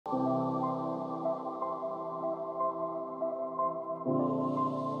Welcome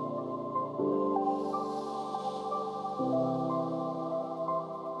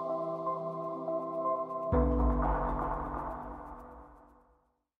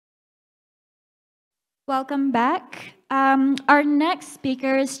back. Our next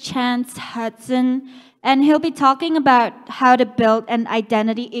speaker is Chance Hudson, and he'll be talking about how to build an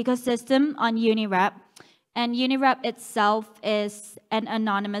identity ecosystem on Unirep. And Unirep itself is an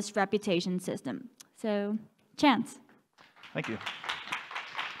anonymous reputation system. So, Chance. Thank you.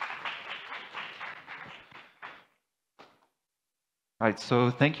 All right, so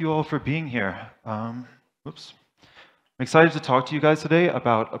thank you all for being here. Whoops. I'm excited to talk to you guys today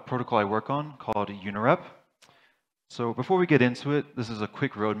about a protocol I work on called Unirep. So before we get into it, this is a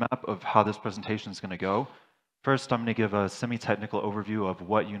quick roadmap of how this presentation is going to go. First, I'm going to give a semi-technical overview of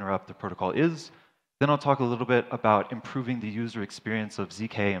what Unirep, the protocol, is. Then I'll talk a little bit about improving the user experience of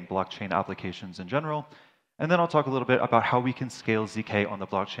ZK and blockchain applications in general. And then I'll talk a little bit about how we can scale ZK on the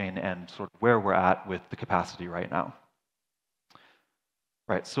blockchain and sort of where we're at with the capacity right now.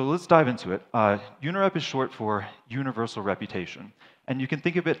 Right, so let's dive into it. Unirep is short for Universal Reputation, and you can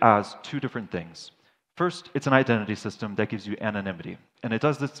think of it as two different things. First, it's an identity system that gives you anonymity, and it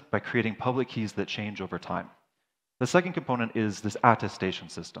does this by creating public keys that change over time. The second component is this attestation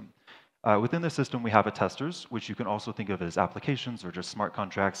system. Within the system, we have attesters, which you can also think of as applications or just smart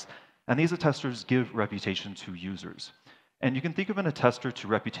contracts, and these attesters give reputation to users. And you can think of an attester to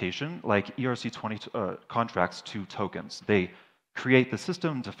reputation like ERC20 contracts to tokens. They create the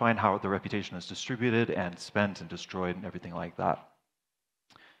system, define how the reputation is distributed and spent and destroyed and everything like that.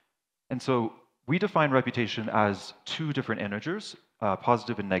 And so we define reputation as two different integers,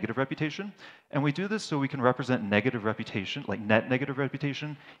 positive and negative reputation. And we do this so we can represent negative reputation, like net negative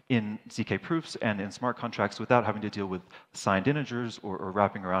reputation, in ZK proofs and in smart contracts without having to deal with signed integers or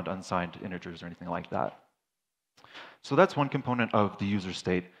wrapping around unsigned integers or anything like that. So that's one component of the user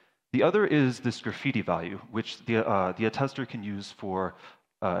state. The other is this graffiti value, which the attester can use for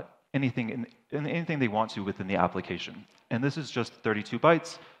anything they want to within the application. And this is just 32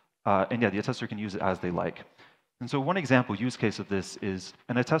 bytes. And yeah, the attester can use it as they like. And so one example use case of this is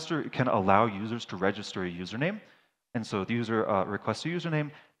an attester can allow users to register a username. And so the user requests a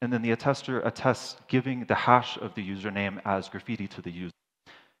username, and then the attester attests giving the hash of the username as graffiti to the user.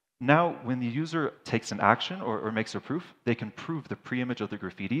 Now, when the user takes an action or makes a proof, they can prove the pre-image of the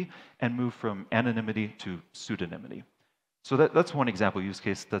graffiti and move from anonymity to pseudonymity. So that's one example use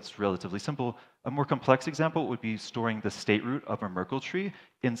case that's relatively simple. A more complex example would be storing the state root of a Merkle tree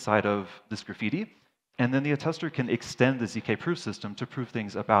inside of this graffiti. And then the attester can extend the ZK proof system to prove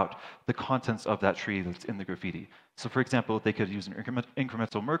things about the contents of that tree that's in the graffiti. So for example, they could use an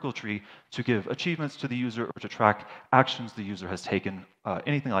incremental Merkle tree to give achievements to the user or to track actions the user has taken,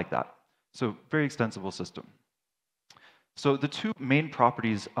 anything like that. So very extensible system. So the two main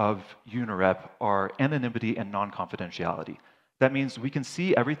properties of Unirep are anonymity and non-confidentiality. That means we can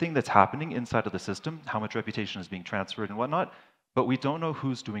see everything that's happening inside of the system, how much reputation is being transferred and whatnot, but we don't know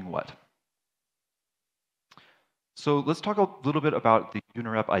who's doing what. So let's talk a little bit about the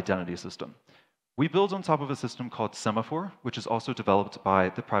Unirep identity system. We build on top of a system called Semaphore, which is also developed by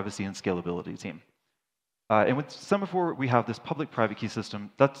the privacy and scalability team. And with Semaphore, we have this public-private key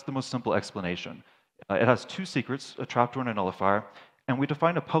system. That's the most simple explanation. It has two secrets, a trapdoor and a nullifier, and we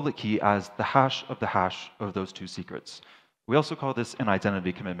define a public key as the hash of those two secrets. We also call this an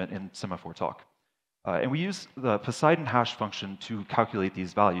identity commitment in Semaphore talk. And we use the Poseidon hash function to calculate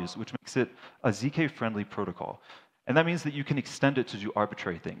these values, which makes it a ZK-friendly protocol. And that means that you can extend it to do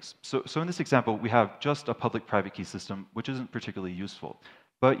arbitrary things. So in this example, we have just a public-private key system, which isn't particularly useful.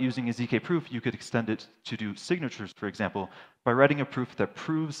 But using a ZK proof, you could extend it to do signatures, for example, by writing a proof that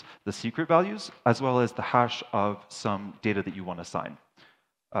proves the secret values, as well as the hash of some data that you want to sign.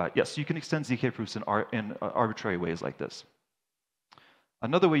 Yes, you can extend ZK proofs in arbitrary ways like this.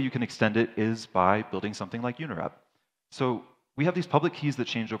 Another way you can extend it is by building something like Unirep. So we have these public keys that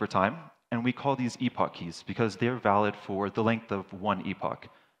change over time, and we call these epoch keys because they're valid for the length of one epoch.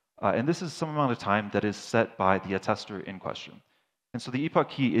 And this is some amount of time that is set by the attester in question. And so the epoch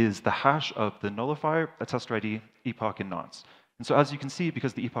key is the hash of the nullifier, attester ID, epoch, and nonce. And so as you can see,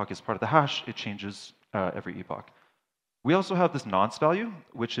 because the epoch is part of the hash, it changes every epoch. We also have this nonce value,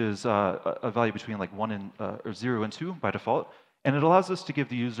 which is a value between like 0 and 2 by default. And it allows us to give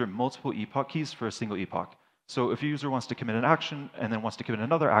the user multiple epoch keys for a single epoch. So if a user wants to commit an action and then wants to commit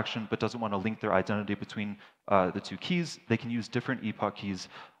another action but doesn't want to link their identity between the two keys, they can use different epoch keys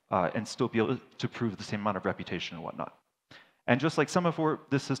and still be able to prove the same amount of reputation and whatnot. And just like Semaphore,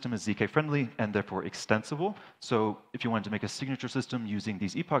 this system is ZK-friendly and therefore extensible. So if you wanted to make a signature system using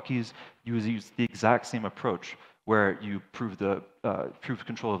these epoch keys, you would use the exact same approach, where you prove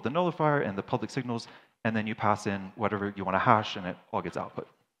control of the nullifier and the public signals, and then you pass in whatever you want to hash, and it all gets output.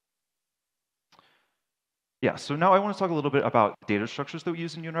 Yeah, so now I want to talk a little bit about data structures that we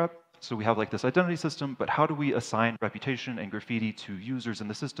use in Unirep. So we have like this identity system, but how do we assign reputation and graffiti to users in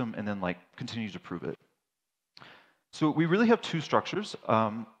the system and then like continue to prove it? So we really have two structures.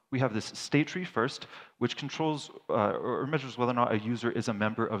 We have this state tree first, which controls or measures whether or not a user is a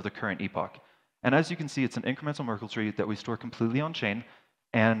member of the current epoch. And as you can see, it's an incremental Merkle tree that we store completely on chain.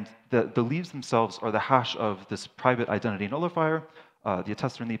 And the leaves themselves are the hash of this private identity nullifier, the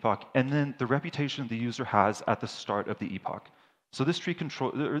attester in the epoch, and then the reputation the user has at the start of the epoch. So this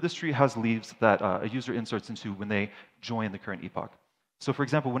tree has leaves that a user inserts into when they join the current epoch. So for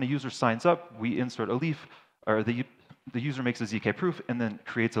example, when a user signs up, we insert a leaf, or the user makes a ZK proof and then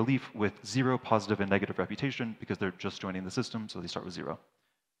creates a leaf with 0 positive and negative reputation because they're just joining the system, so they start with 0.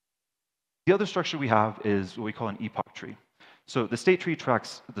 The other structure we have is what we call an epoch tree. So the state tree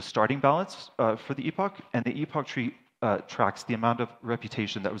tracks the starting balance for the epoch, and the epoch tree tracks the amount of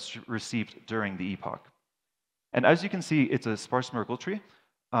reputation that was received during the epoch. And as you can see, it's a sparse Merkle tree,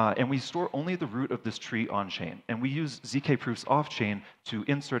 and we store only the root of this tree on-chain. And we use ZK proofs off-chain to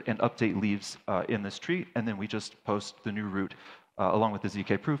insert and update leaves in this tree, and then we just post the new root along with the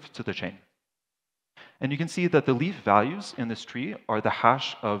ZK proof to the chain. And you can see that the leaf values in this tree are the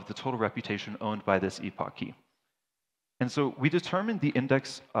hash of the total reputation owned by this epoch key. And so we determine the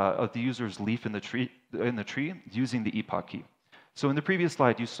index of the user's leaf in the tree using the epoch key. So in the previous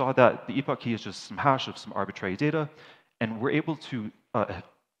slide, you saw that the epoch key is just some hash of some arbitrary data, and we're able to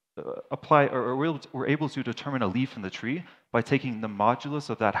we're able to determine a leaf in the tree by taking the modulus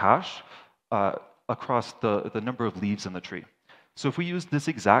of that hash across the number of leaves in the tree. So if we use this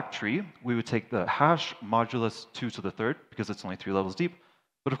exact tree, we would take the hash modulus 2 to the third, because it's only 3 levels deep.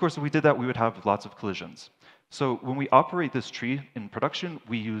 But of course, if we did that, we would have lots of collisions. So when we operate this tree in production,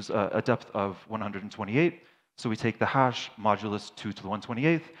 we use a depth of 128. So we take the hash modulus 2 to the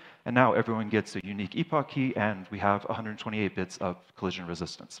 128th, and now everyone gets a unique epoch key, and we have 128 bits of collision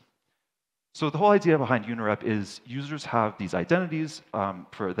resistance. So the whole idea behind Unirep is users have these identities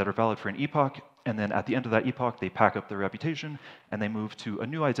that are valid for an epoch, and then at the end of that epoch, they pack up their reputation, and they move to a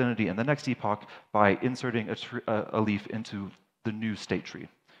new identity in the next epoch by inserting a leaf into the new state tree.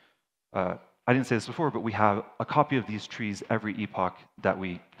 I didn't say this before, but we have a copy of these trees every epoch that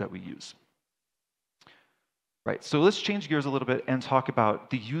we use. Right, so let's change gears a little bit and talk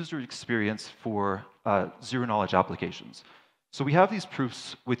about the user experience for zero-knowledge applications. So we have these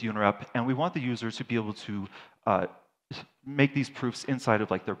proofs with Unirep, and we want the user to be able to make these proofs inside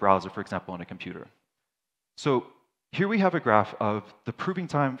of like their browser, for example, on a computer. So here we have a graph of the proving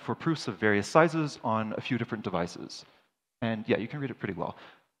time for proofs of various sizes on a few different devices. And yeah, you can read it pretty well.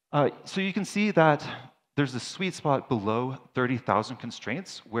 So you can see that there's a sweet spot below 30,000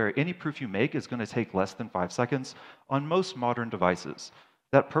 constraints where any proof you make is going to take less than 5 seconds on most modern devices.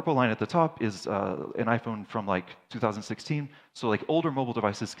 That purple line at the top is an iPhone from like 2016. So like older mobile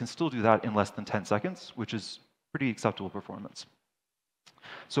devices can still do that in less than 10 seconds, which is pretty acceptable performance.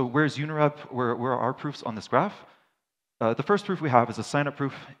 So where's Unirep? Where are our proofs on this graph? The first proof we have is a sign-up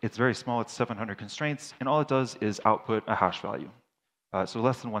proof. It's very small. It's 700 constraints. And all it does is output a hash value. So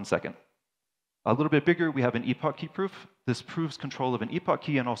less than 1 second. A little bit bigger, we have an epoch key proof. This proves control of an epoch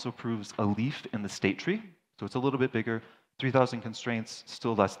key and also proves a leaf in the state tree. So it's a little bit bigger. 3,000 constraints,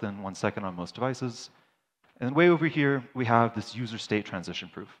 still less than 1 second on most devices. And then way over here, we have this user state transition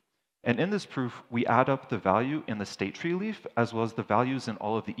proof. And in this proof, we add up the value in the state tree leaf, as well as the values in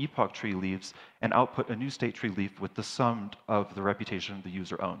all of the epoch tree leaves, and output a new state tree leaf with the sum of the reputation the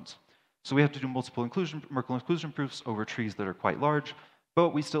user owns. So we have to do multiple Merkle inclusion proofs over trees that are quite large, but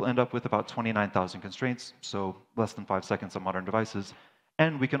we still end up with about 29,000 constraints, so less than 5 seconds on modern devices.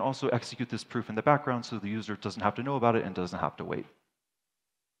 And we can also execute this proof in the background so the user doesn't have to know about it and doesn't have to wait.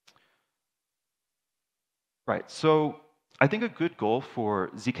 Right, so I think a good goal for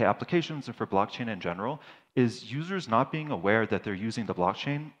ZK applications and for blockchain in general is users not being aware that they're using the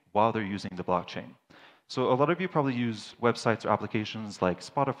blockchain while they're using the blockchain. So a lot of you probably use websites or applications like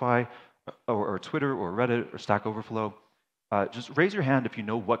Spotify or Twitter or Reddit or Stack Overflow. Just raise your hand if you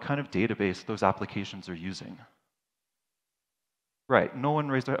know what kind of database those applications are using. Right, no one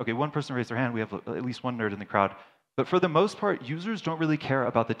raised their hand. Okay, one person raised their hand. We have at least one nerd in the crowd. But for the most part, users don't really care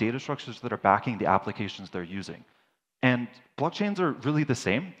about the data structures that are backing the applications they're using. And blockchains are really the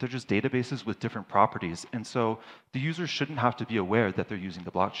same. They're just databases with different properties. And so the users shouldn't have to be aware that they're using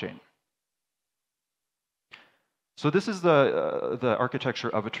the blockchain. So this is the architecture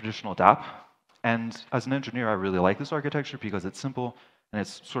of a traditional dApp. And as an engineer, I really like this architecture because it's simple and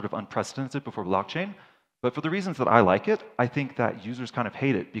it's sort of unprecedented before blockchain. But for the reasons that I like it, I think that users kind of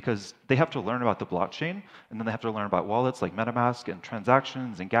hate it because they have to learn about the blockchain, and then they have to learn about wallets like MetaMask and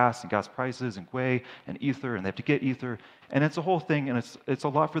transactions and gas prices and Gwei and Ether, and they have to get Ether. And it's a whole thing, and it's a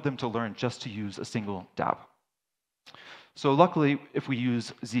lot for them to learn just to use a single dApp. So luckily, if we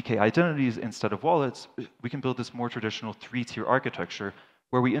use ZK identities instead of wallets, we can build this more traditional three-tier architecture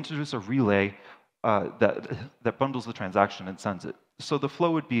where we introduce a relay that bundles the transaction and sends it. So the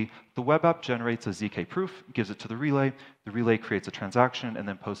flow would be the web app generates a ZK proof, gives it to the relay creates a transaction, and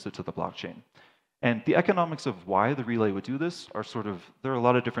then posts it to the blockchain. And the economics of why the relay would do this are there are a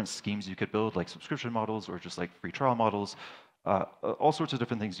lot of different schemes you could build, like subscription models or just like free trial models, all sorts of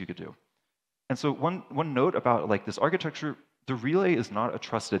different things you could do. And so one note about like this architecture, the relay is not a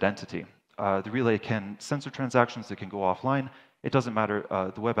trusted entity. The relay can censor transactions that can go offline. It doesn't matter,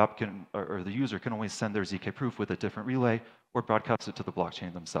 the web app or the user can always send their ZK proof with a different relay or broadcast it to the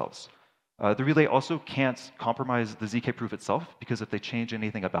blockchain themselves. The relay also can't compromise the ZK proof itself because if they change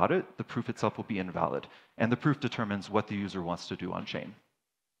anything about it, the proof itself will be invalid. And the proof determines what the user wants to do on chain.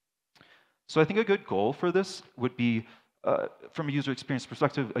 So I think a good goal for this would be, from a user experience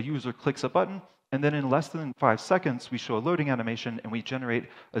perspective, a user clicks a button, and then in less than 5 seconds, we show a loading animation, and we generate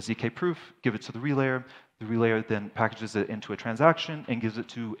a ZK proof, give it to the relayer. The relayer then packages it into a transaction and gives it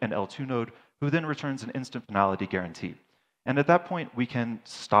to an L2 node, who then returns an instant finality guarantee. And at that point, we can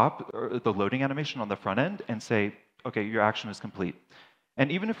stop the loading animation on the front end and say, OK, your action is complete.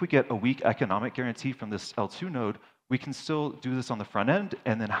 And even if we get a weak economic guarantee from this L2 node, we can still do this on the front end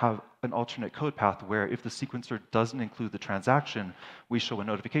and then have an alternate code path where if the sequencer doesn't include the transaction, we show a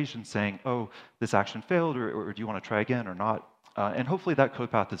notification saying, oh, this action failed, or do you want to try again or not? And hopefully that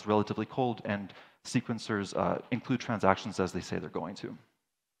code path is relatively cold and sequencers include transactions as they say they're going to.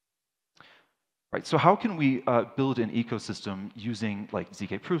 Right, so how can we build an ecosystem using like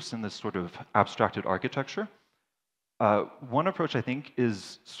ZK proofs in this sort of abstracted architecture? One approach, I think,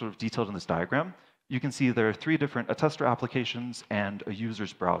 is sort of detailed in this diagram. You can see there are 3 different attester applications and a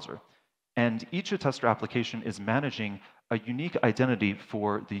user's browser. And each attester application is managing a unique identity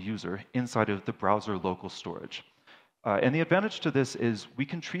for the user inside of the browser local storage. And the advantage to this is we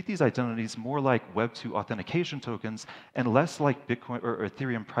can treat these identities more like Web2 authentication tokens and less like Bitcoin or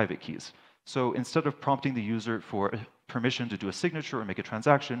Ethereum private keys. So instead of prompting the user for permission to do a signature or make a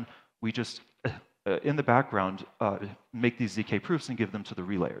transaction, we just, in the background, make these ZK proofs and give them to the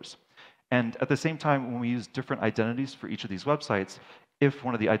relayers. And at the same time, when we use different identities for each of these websites, if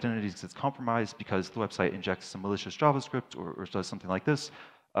one of the identities is compromised because the website injects some malicious JavaScript or does something like this,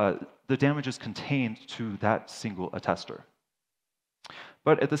 the damage is contained to that single attester.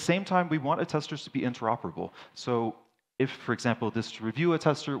 But at the same time, we want attesters to be interoperable. So if, for example, this review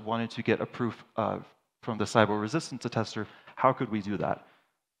attester wanted to get a proof from the cyber resistance attester, how could we do that?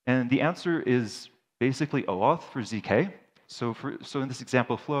 And the answer is basically OAuth for ZK. So in this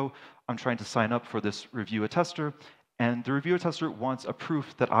example flow, I'm trying to sign up for this review attester, and the review attester wants a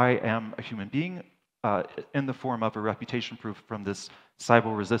proof that I am a human being in the form of a reputation proof from this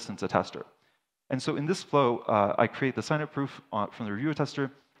cyber resistance attester. And so in this flow, I create the sign-up proof from the review attester,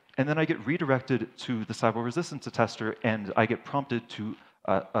 and then I get redirected to the cyber resistance attester, and I get prompted to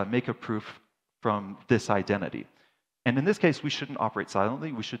make a proof from this identity. And in this case, we shouldn't operate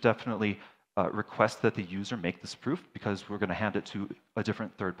silently. We should definitely request that the user make this proof because we're going to hand it to a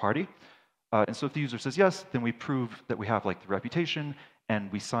different third party. And so if the user says yes, then we prove that we have like the reputation,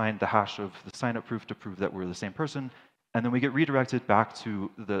 and we sign the hash of the sign-up proof to prove that we're the same person. And then we get redirected back to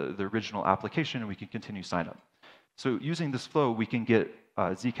the original application, and we can continue sign-up. So using this flow, we can get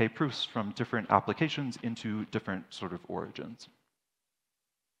ZK proofs from different applications into different sort of origins.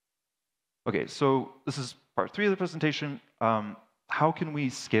 OK, so this is part 3 of the presentation. How can we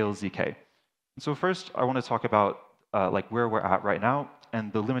scale ZK? So first, I want to talk about like where we're at right now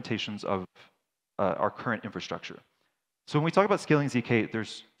and the limitations of our current infrastructure. So when we talk about scaling ZK,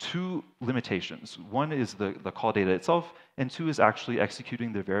 there's 2 limitations. One is the call data itself, and 2 is actually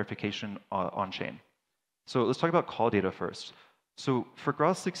executing the verification on-chain. So let's talk about call data first. So for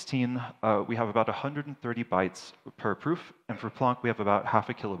Groth16, we have about 130 bytes per proof, and for Plonk, we have about ½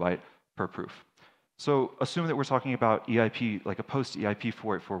 a kilobyte per proof. So assume that we're talking about EIP, like a post-EIP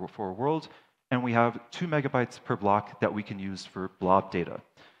for world, and we have 2 megabytes per block that we can use for blob data.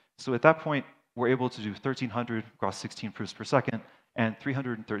 So at that point, we're able to do 1,300 Groth16 proofs per second and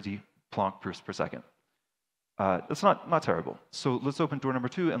 330 Plonk proofs per second. That's not terrible. So let's open door number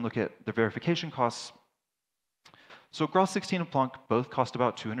 2 and look at the verification costs. So Groth16 and Plonk both cost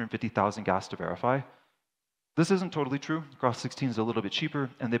about 250,000 gas to verify. This isn't totally true. Groth16 is a little bit cheaper,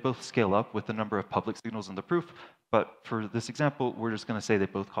 and they both scale up with the number of public signals in the proof. But for this example, we're just going to say they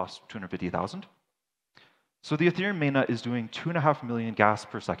both cost 250,000. So the Ethereum mainnet is doing 2.5 million gas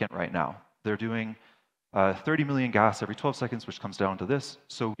per second right now. They're doing 30 million gas every 12 seconds, which comes down to this.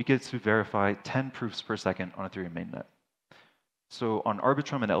 So we get to verify 10 proofs per second on Ethereum mainnet. So on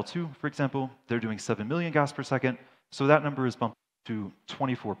Arbitrum and L2, for example, they're doing 7 million gas per second. So that number is bumped to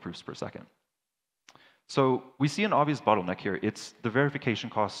 24 proofs per second. So we see an obvious bottleneck here. It's the verification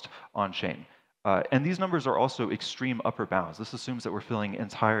cost on chain. And these numbers are also extreme upper bounds. This assumes that we're filling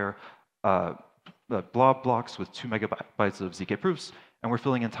entire blob blocks with 2 megabytes of ZK proofs, and we're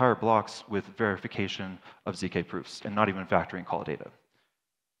filling entire blocks with verification of ZK proofs, and not even factoring call data.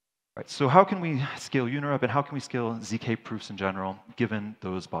 Right, so how can we scale Unirep, and how can we scale ZK proofs in general, given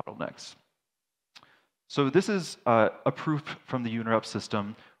those bottlenecks? So this is a proof from the Unirep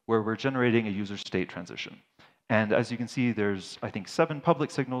system where we're generating a user state transition. And as you can see, there's, I think, 7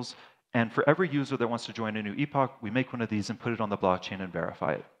 public signals. And for every user that wants to join a new epoch, we make one of these and put it on the blockchain and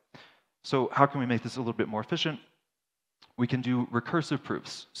verify it. So how can we make this a little bit more efficient? We can do recursive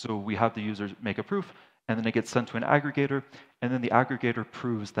proofs. So we have the user make a proof, and then it gets sent to an aggregator. And then the aggregator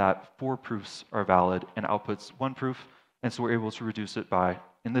proves that 4 proofs are valid and outputs 1 proof. And so we're able to reduce it by,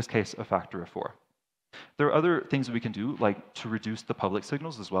 in this case, a factor of 4. There are other things that we can do, like to reduce the public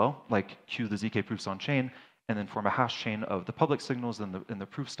signals as well, like queue the ZK proofs on chain, and then form a hash chain of the public signals and the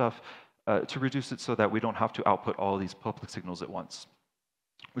proof stuff to reduce it so that we don't have to output all of these public signals at once,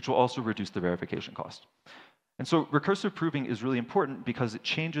 which will also reduce the verification cost. And so recursive proving is really important because it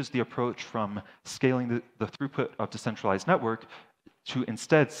changes the approach from scaling the throughput of decentralized network to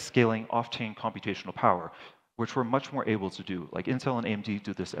instead scaling off-chain computational power, which we're much more able to do. Like Intel and AMD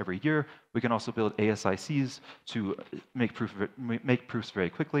do this every year. We can also build ASICs to make proofs very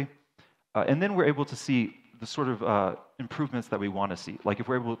quickly. And then we're able to see the sort of improvements that we want to see. Like if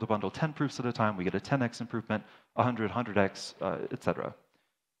we're able to bundle 10 proofs at a time, we get a 10x improvement, 100x, et cetera.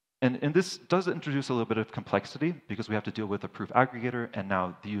 And this does introduce a little bit of complexity because we have to deal with a proof aggregator, and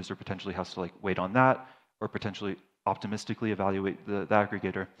now the user potentially has to like wait on that or potentially optimistically evaluate the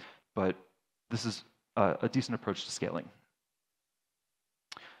aggregator. But this is a decent approach to scaling.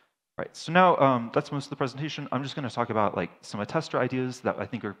 All right, so now that's most of the presentation. I'm just going to talk about like some attester ideas that I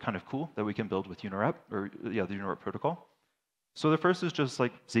think are kind of cool that we can build with Unirep, or yeah, the Unirep protocol. So the first is just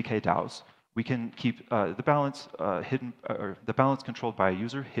like ZK DAOs. We can keep the balance hidden, or the balance controlled by a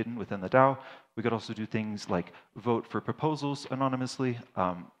user hidden within the DAO. We could also do things like vote for proposals anonymously.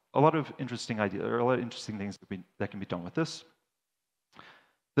 A lot of interesting ideas, or a lot of interesting things that can be done with this.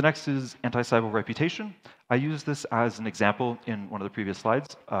 The next is anti-Sybil reputation. I used this as an example in one of the previous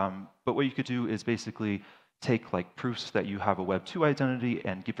slides, but what you could do is basically take like proofs that you have a Web2 identity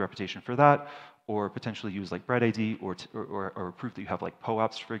and give reputation for that, or potentially use like Bright ID or proof that you have like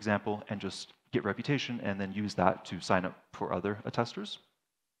POAPs, for example, and just get reputation and then use that to sign up for other attesters.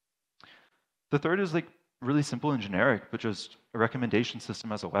 The third is like really simple and generic, but just a recommendation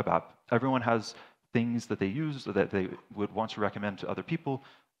system as a web app. Everyone has things that they use or that they would want to recommend to other people.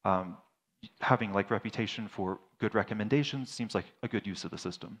 Having like reputation for good recommendations seems like a good use of the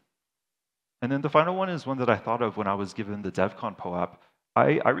system. And then the final one is one that I thought of when I was given the Devcon POAP.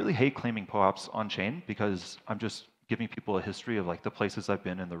 I really hate claiming POAPs on chain because I'm just giving people a history of like the places I've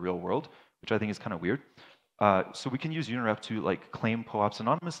been in the real world, which I think is kind of weird. So we can use Unirep to like claim POAPs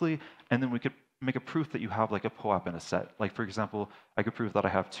anonymously, and then we could make a proof that you have like a POAP in a set. Like for example, I could prove that I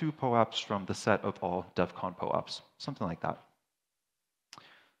have 2 POAPs from the set of all Devcon POAPs, something like that.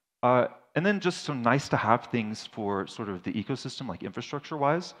 And then just some nice to have things for sort of the ecosystem, like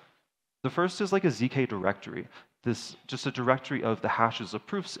infrastructure-wise. The first is like a ZK directory. This just a directory of the hashes of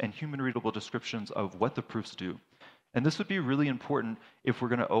proofs and human-readable descriptions of what the proofs do. And this would be really important if we're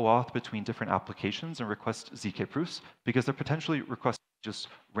going to OAuth between different applications and request ZK proofs, because they're potentially requesting just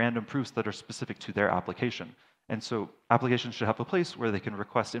random proofs that are specific to their application. And so applications should have a place where they can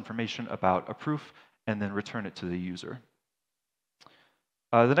request information about a proof and then return it to the user.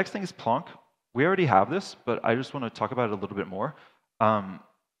 The next thing is Plonk. We already have this, but I just want to talk about it a little bit more.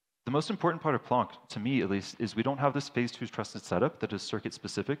 The most important part of Plonk, to me at least, is we don't have this phase 2 trusted setup that is circuit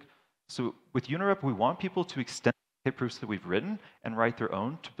specific. So with Unirep, we want people to extend the proofs that we've written and write their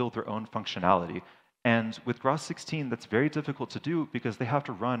own to build their own functionality. And with Groth16, that's very difficult to do because they have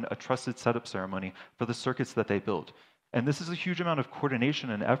to run a trusted setup ceremony for the circuits that they build. And this is a huge amount of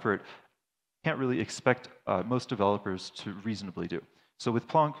coordination and effort you can't really expect most developers to reasonably do. So with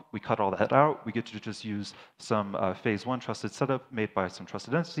Plonk, we cut all that out. We get to just use some phase 1 trusted setup made by some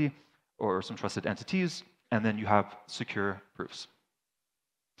trusted entity or some trusted entities, and then you have secure proofs.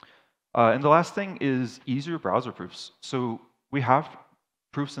 And the last thing is easier browser proofs. So we have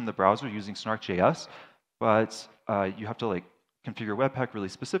proofs in the browser using Snark.js, but you have to like configure Webpack really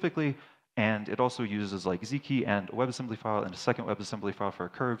specifically, and it also uses like Zkey and a WebAssembly file and a second WebAssembly file for a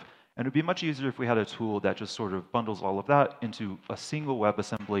curve. And it would be much easier if we had a tool that just sort of bundles all of that into a single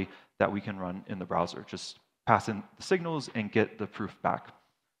WebAssembly that we can run in the browser. Just pass in the signals and get the proof back.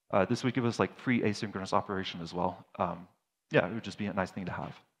 This would give us like free asynchronous operation as well. Yeah, it would just be a nice thing to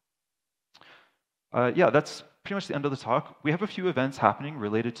have. Yeah, that's pretty much the end of the talk. We have a few events happening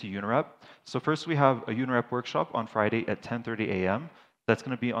related to Unirep. So first we have a Unirep workshop on Friday at 10:30 a.m. That's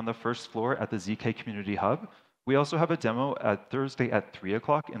going to be on the first floor at the ZK Community Hub. We also have a demo at Thursday at 3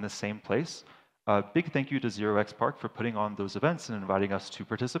 o'clock in the same place. Big thank you to 0x Park for putting on those events and inviting us to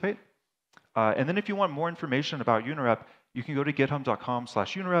participate. And then if you want more information about Unirep, you can go to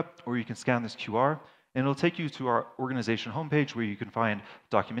github.com/Unirep, or you can scan this QR, and it'll take you to our organization homepage where you can find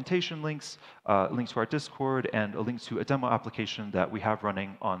documentation links, links to our Discord, and a link to a demo application that we have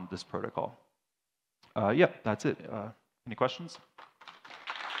running on this protocol. Yeah, that's it. Any questions?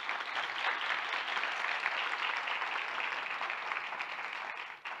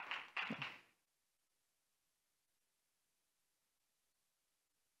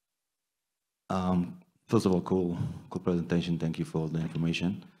 First of all, cool presentation. Thank you for the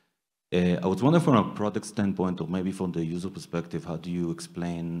information. I was wondering from a product standpoint, or maybe from the user perspective, how do you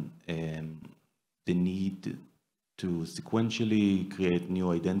explain the need to sequentially create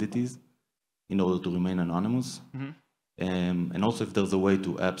new identities in order to remain anonymous? Mm-hmm. And also if there's a way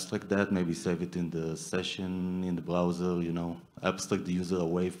to abstract that, maybe save it in the session, in the browser, you know, abstract the user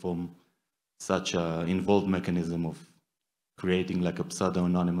away from such an involved mechanism of creating like a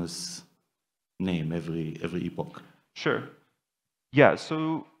pseudo-anonymous name every epoch. Sure. Yeah,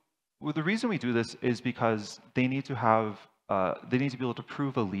 so well, the reason we do this is because they need to have, they need to be able to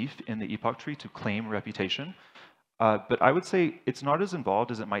prove a leaf in the epoch tree to claim reputation. But I would say it's not as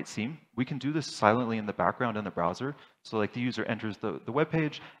involved as it might seem. We can do this silently in the background in the browser. So like the user enters the web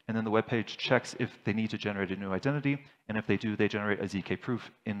page, and then the web page checks if they need to generate a new identity. And if they do, they generate a ZK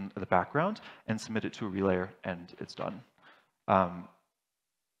proof in the background and submit it to a relayer, and it's done.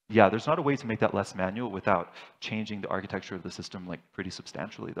 Yeah, there's not a way to make that less manual without changing the architecture of the system like pretty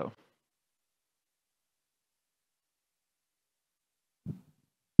substantially, though.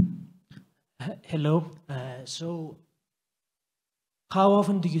 Hello. So how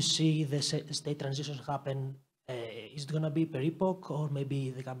often do you see the state transitions happen? Is it going to be per epoch, or maybe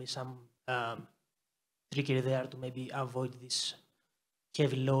there can be some trickery there to maybe avoid this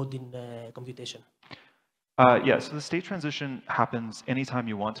heavy load in computation? Yeah, so the state transition happens anytime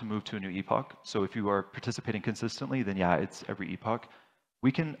you want to move to a new epoch. So if you are participating consistently, then yeah, it's every epoch.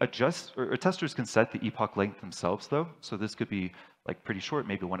 We can adjust, or testers can set the epoch length themselves though. So this could be like pretty short,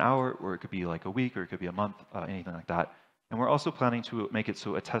 maybe 1 hour, or it could be like a week, or it could be a month, anything like that. And we're also planning to make it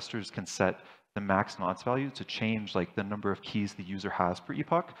so testers can set the max nonce value to change like the number of keys the user has per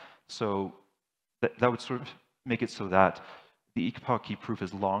epoch. So that would sort of make it so that the epoch key proof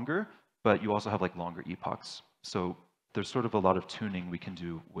is longer, but you also have like longer epochs. So there's sort of a lot of tuning we can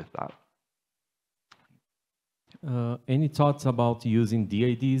do with that. Any thoughts about using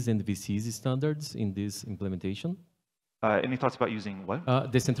DIDs and VCs standards in this implementation? Any thoughts about using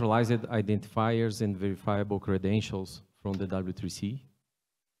what? Decentralized identifiers and verifiable credentials from the W3C?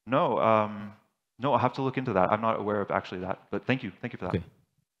 No, no, I'll have to look into that. I'm not aware of actually that, but thank you for that. Okay.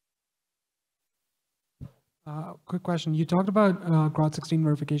 Quick question. You talked about Grot16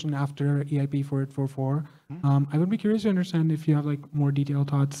 verification after EIP 4844. I would be curious to understand if you have like more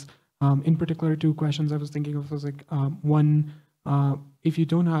detailed thoughts. In particular, 2 questions I was thinking of was like, one, if you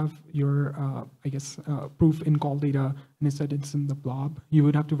don't have your, I guess, proof in call data, and instead it's in the blob, you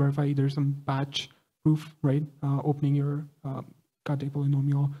would have to verify either some batch proof, right? Opening your Kate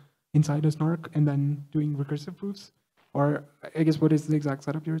polynomial inside a snark and then doing recursive proofs? Or I guess what is the exact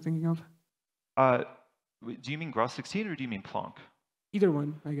setup you're thinking of? Do you mean Grot16 or do you mean Plonk? Either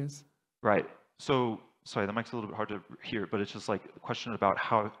one, I guess. Right. So, sorry, the mic's a little bit hard to hear, but it's just like a question about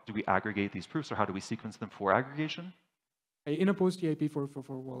how do we aggregate these proofs, or how do we sequence them for aggregation? In a post-EIP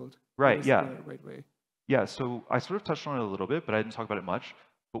 444 world. Right, yeah. The right way. Yeah, so I sort of touched on it a little bit, but I didn't talk about it much.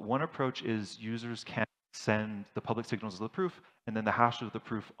 But one approach is users can send the public signals of the proof and then the hash of the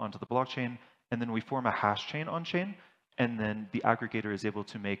proof onto the blockchain, and then we form a hash chain on chain. And then the aggregator is able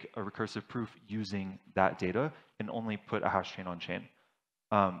to make a recursive proof using that data and only put a hash chain on chain.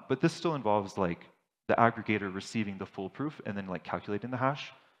 But this still involves like the aggregator receiving the full proof and then like calculating the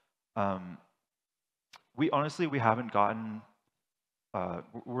hash. We honestly haven't gotten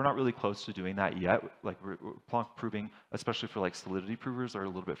we're not really close to doing that yet. Like we're Plonk proving, especially for like solidity provers, are a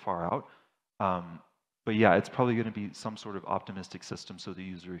little bit far out. But yeah, it's probably going to be some sort of optimistic system, so the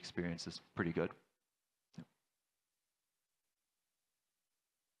user experience is pretty good.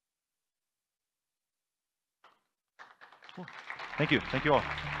 Cool. Thank you all.